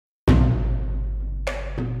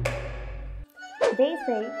They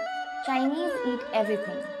say Chinese eat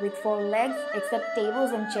everything with four legs except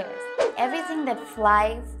tables and chairs, everything that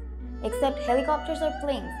flies except helicopters or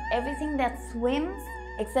planes, everything that swims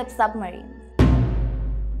except submarines.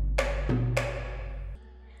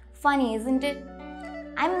 Funny, isn't it?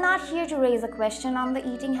 I'm not here to raise a question on the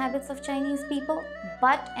eating habits of Chinese people,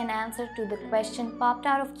 but an answer to the question popped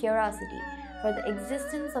out of curiosity for the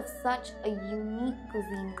existence of such a unique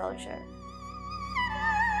cuisine culture.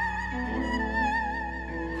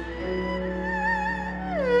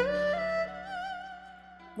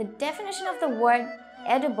 The definition of the word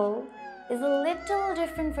edible is a little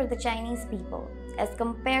different for the Chinese people as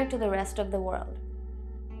compared to the rest of the world.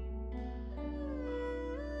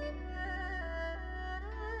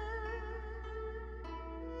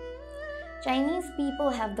 Chinese people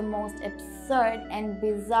have the most absurd and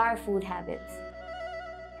bizarre food habits.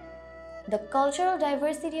 The cultural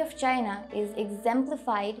diversity of China is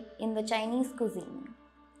exemplified in the Chinese cuisine.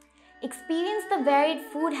 Experience the varied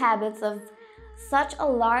food habits of such a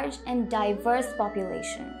large and diverse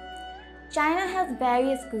population. China has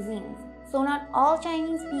various cuisines, so not all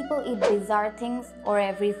Chinese people eat bizarre things or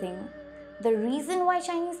everything. The reason why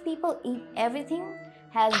Chinese people eat everything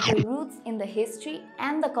has the roots in the history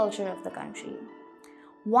and the culture of the country.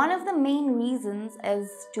 One of the main reasons as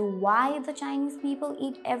to why the Chinese people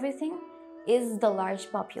eat everything is the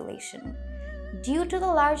large population. Due to the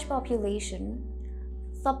large population,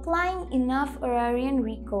 supplying enough agrarian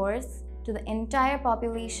resource to the entire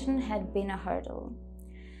population had been a hurdle.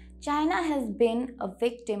 China has been a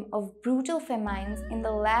victim of brutal famines in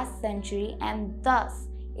the last century, and thus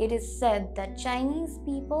it is said that Chinese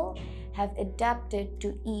people have adapted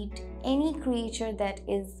to eat any creature that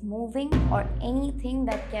is moving or anything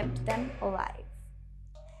that kept them alive.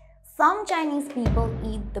 Some Chinese people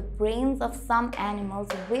eat the brains of some animals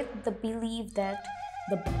with the belief that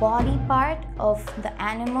the body part of the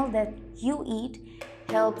animal that you eat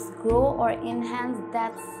helps grow or enhance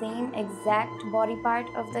that same exact body part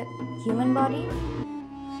of the human body.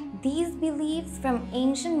 These beliefs from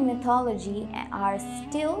ancient mythology are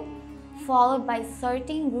still followed by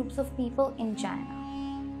certain groups of people in China.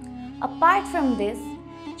 Apart from this,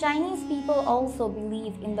 Chinese people also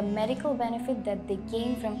believe in the medical benefit that they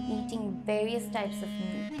gain from eating various types of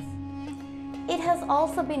meats. It has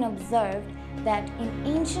also been observed that in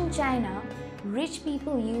ancient China, rich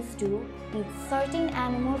people used to eat certain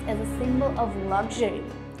animals as a symbol of luxury.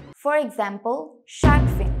 For example, shark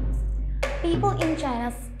fins. People in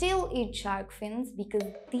China still eat shark fins because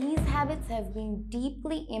these habits have been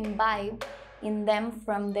deeply imbibed in them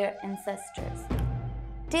from their ancestors.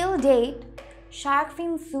 Till date, shark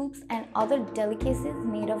fin soups and other delicacies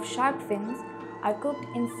made of shark fins are cooked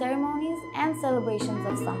in ceremonies and celebrations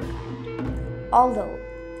of some kind. Although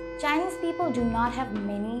Chinese people do not have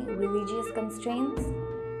many religious constraints,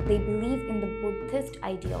 they believe in the Buddhist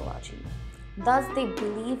ideology. Thus, they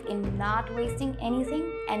believe in not wasting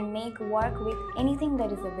anything and make work with anything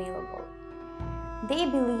that is available. They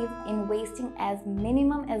believe in wasting as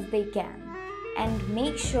minimum as they can and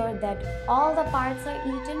make sure that all the parts are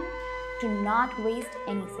eaten to not waste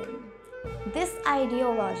anything. This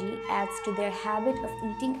ideology adds to their habit of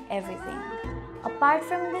eating everything. Apart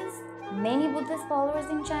from this, many Buddhist followers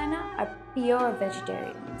in China are pure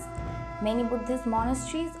vegetarians. Many Buddhist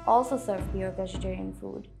monasteries also serve pure vegetarian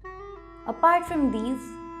food. Apart from these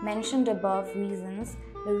mentioned above reasons,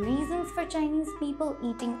 the reasons for Chinese people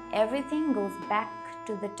eating everything goes back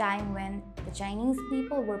to the time when the Chinese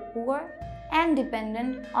people were poor and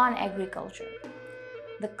dependent on agriculture.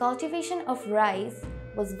 The cultivation of rice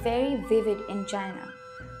was very vivid in China,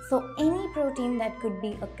 so any protein that could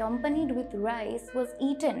be accompanied with rice was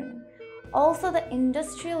eaten. Also, the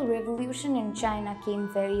Industrial Revolution in China came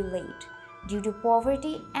very late. Due to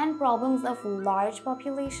poverty and problems of large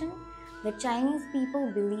population, the Chinese people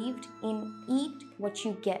believed in eat what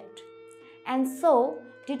you get, and so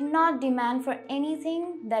did not demand for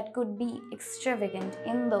anything that could be extravagant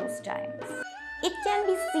in those times. It can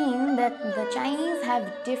be seen that the Chinese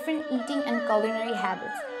have different eating and culinary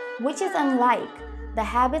habits, which is unlike the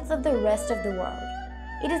habits of the rest of the world.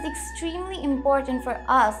 It is extremely important for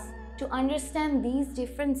us to understand these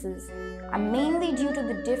differences are mainly due to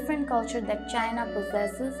the different culture that China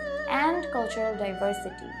possesses and cultural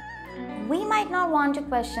diversity. We might not want to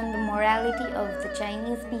question the morality of the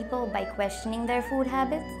Chinese people by questioning their food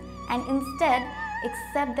habits and instead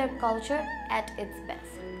accept their culture at its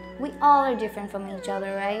best. We all are different from each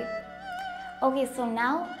other, right? Okay, so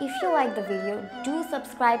now if you like the video, do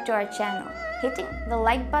subscribe to our channel, hitting the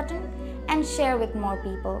like button and share with more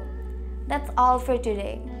people. That's all for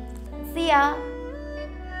today. See ya!